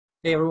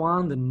Hey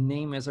everyone, the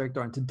name is Erik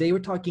Thor, and today we're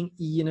talking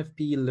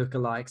ENFP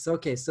lookalikes.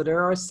 Okay, so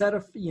there are a set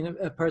of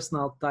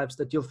personality types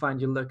that you'll find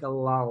you look a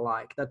lot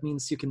alike. That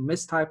means you can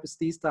mistype as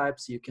these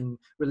types, you can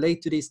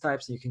relate to these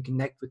types, and you can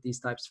connect with these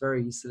types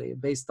very easily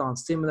based on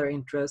similar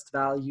interests,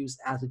 values,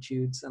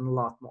 attitudes, and a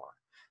lot more.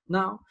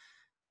 Now,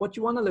 what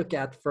you want to look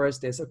at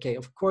first is, okay,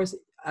 of course,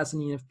 as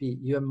an ENFP,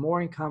 you have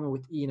more in common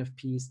with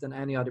ENFPs than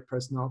any other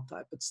personality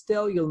type, but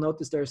still you'll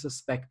notice there's a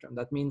spectrum.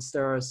 That means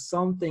there are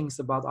some things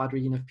about other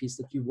ENFPs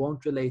that you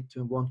won't relate to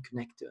and won't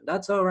connect to. And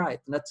that's all right,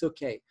 and that's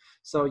okay.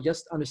 So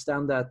just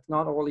understand that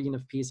not all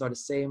ENFPs are the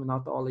same, and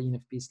not all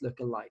ENFPs look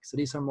alike. So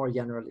these are more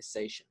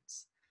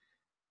generalizations.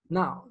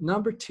 Now,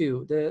 number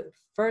two, the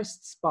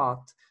first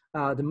spot,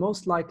 the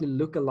most likely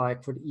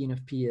lookalike for the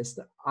ENFP is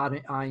the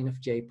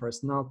INFJ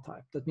personality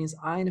type. That means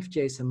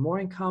INFJs have more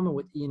in common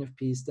with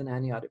ENFPs than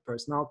any other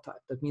personality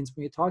type. That means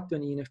when you talk to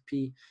an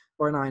ENFP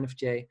or an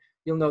INFJ,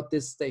 you'll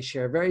notice they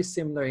share very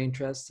similar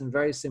interests and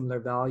very similar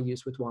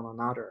values with one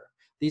another.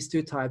 These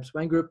two types,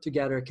 when grouped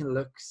together, can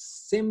look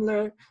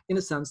similar in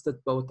the sense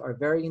that both are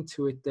very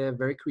intuitive,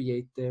 very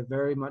creative,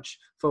 very much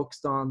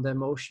focused on the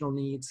emotional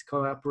needs,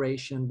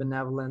 cooperation,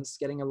 benevolence,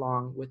 getting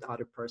along with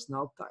other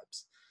personality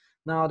types.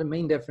 Now, the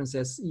main difference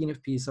is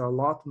ENFPs are a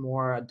lot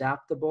more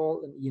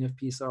adaptable, and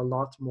ENFPs are a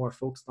lot more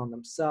focused on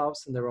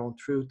themselves and their own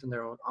truth and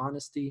their own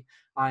honesty.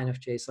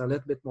 INFJs are a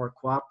little bit more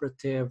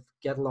cooperative,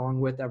 get along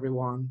with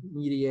everyone,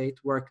 mediate,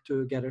 work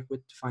together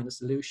to find a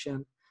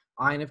solution.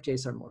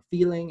 INFJs are more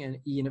feeling, and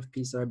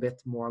ENFPs are a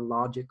bit more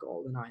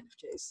logical than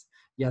INFJs.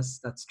 Yes,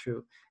 that's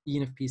true.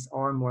 ENFPs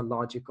are more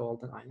logical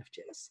than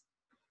INFJs.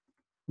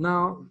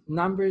 Now,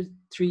 number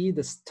three,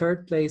 the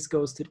third place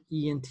goes to the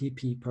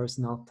ENTP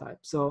personality type.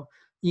 So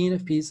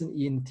ENFPs and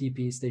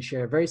ENTPs, they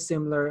share very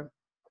similar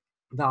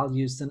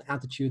values and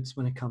attitudes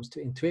when it comes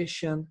to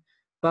intuition,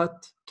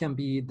 but can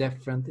be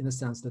different in the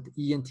sense that the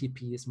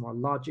ENTP is more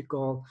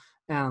logical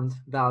and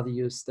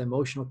values the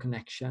emotional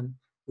connection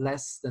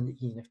less than the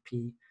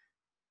ENFP.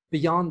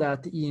 Beyond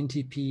that, the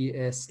ENTP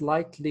is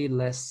slightly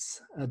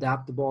less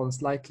adaptable and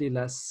slightly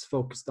less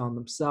focused on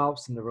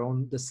themselves and their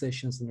own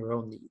decisions and their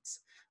own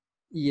needs.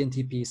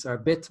 ENTPs are a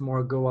bit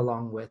more go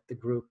along with the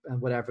group and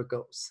whatever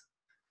goes.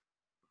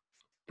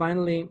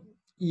 Finally,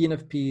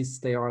 ENFPs,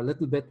 they are a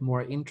little bit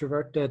more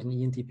introverted, and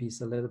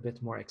ENTPs a little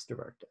bit more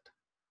extroverted.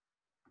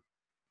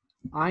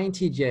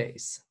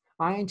 INTJs.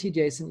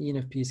 INTJs and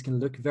ENFPs can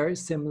look very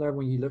similar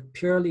when you look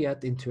purely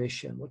at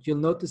intuition. What you'll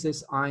notice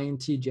is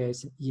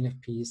INTJs and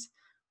ENFPs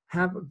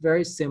have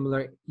very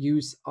similar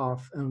use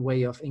of and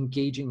way of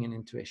engaging in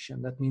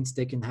intuition. That means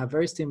they can have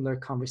very similar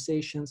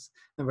conversations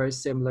and very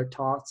similar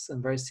thoughts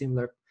and very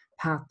similar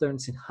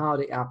patterns in how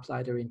they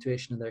apply their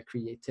intuition and their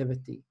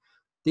creativity.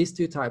 These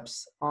two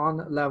types on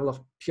level of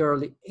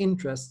purely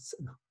interests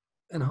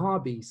and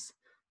hobbies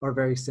are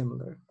very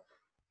similar.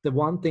 The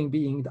one thing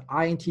being the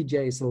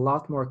INTJ is a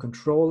lot more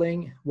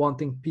controlling,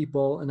 wanting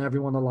people and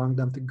everyone along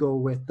them to go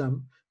with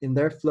them in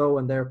their flow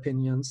and their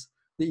opinions.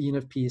 The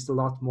ENFP is a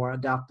lot more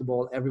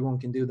adaptable. Everyone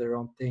can do their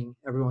own thing.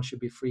 Everyone should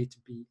be free to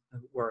be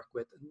and work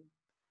with and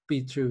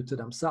be true to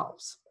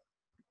themselves.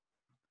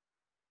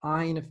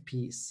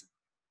 INFPs.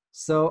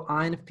 So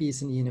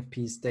INFPs and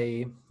ENFPs,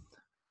 they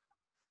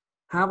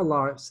have a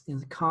lot in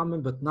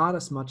common, but not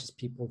as much as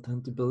people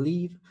tend to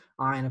believe.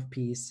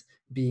 INFPs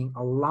being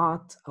a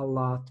lot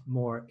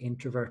more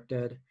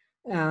introverted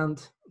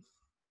and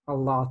a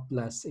lot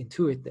less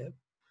intuitive.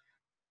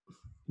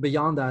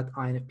 Beyond that,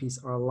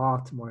 INFPs are a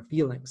lot more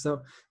feeling.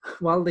 So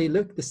while they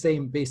look the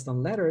same based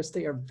on letters,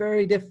 they are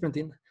very different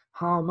in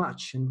how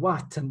much and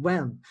what and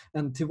when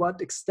and to what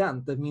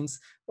extent. That means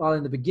while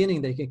in the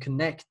beginning they can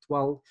connect,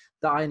 while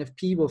the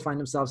INFP will find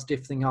themselves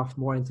drifting off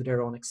more into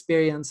their own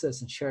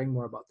experiences and sharing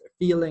more about their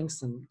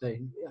feelings and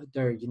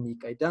their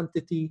unique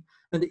identity,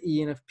 and the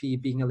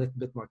ENFP being a little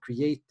bit more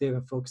creative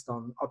and focused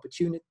on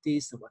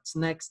opportunities and what's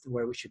next and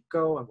where we should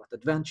go and what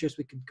adventures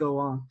we could go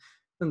on.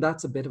 And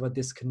that's a bit of a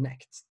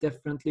disconnect,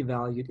 differently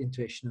valued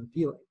intuition and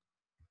feeling.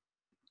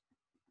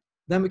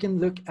 Then we can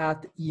look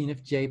at the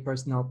ENFJ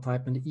personality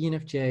type, and the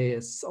ENFJ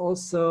is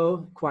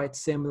also quite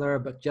similar,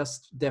 but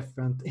just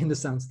different in the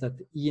sense that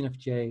the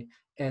ENFJ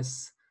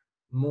is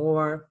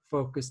more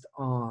focused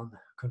on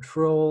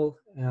control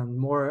and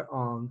more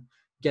on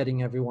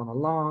getting everyone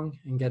along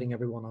and getting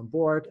everyone on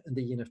board, and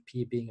the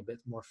ENFP being a bit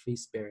more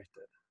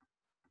free-spirited.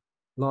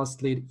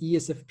 Lastly, the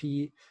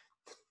ESFP.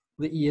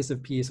 The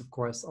ESFP is, of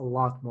course, a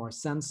lot more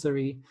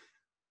sensory.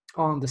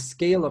 On the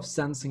scale of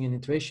sensing and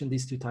intuition,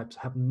 these two types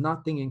have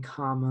nothing in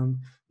common,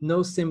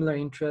 no similar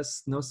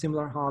interests, no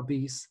similar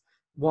hobbies,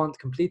 want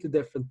completely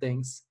different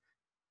things.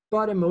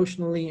 But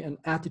emotionally and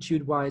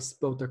attitude-wise,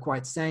 both are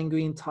quite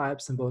sanguine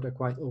types, and both are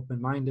quite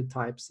open-minded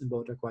types, and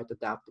both are quite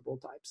adaptable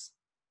types.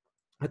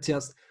 It's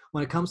just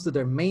when it comes to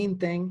their main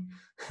thing,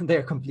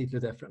 they're completely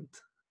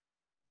different.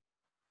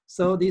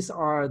 So these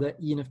are the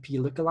ENFP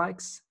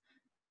lookalikes.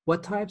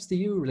 What types do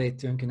you relate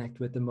to and connect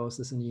with the most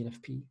as an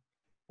ENFP?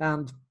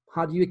 And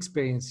how do you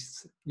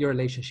experience your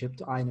relationship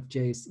to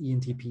INFJs,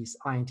 ENTPs,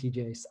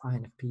 INTJs,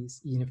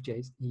 INFPs,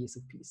 ENFJs,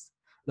 ESFPs?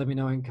 Let me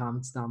know in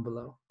comments down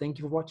below. Thank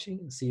you for watching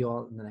and see you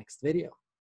all in the next video.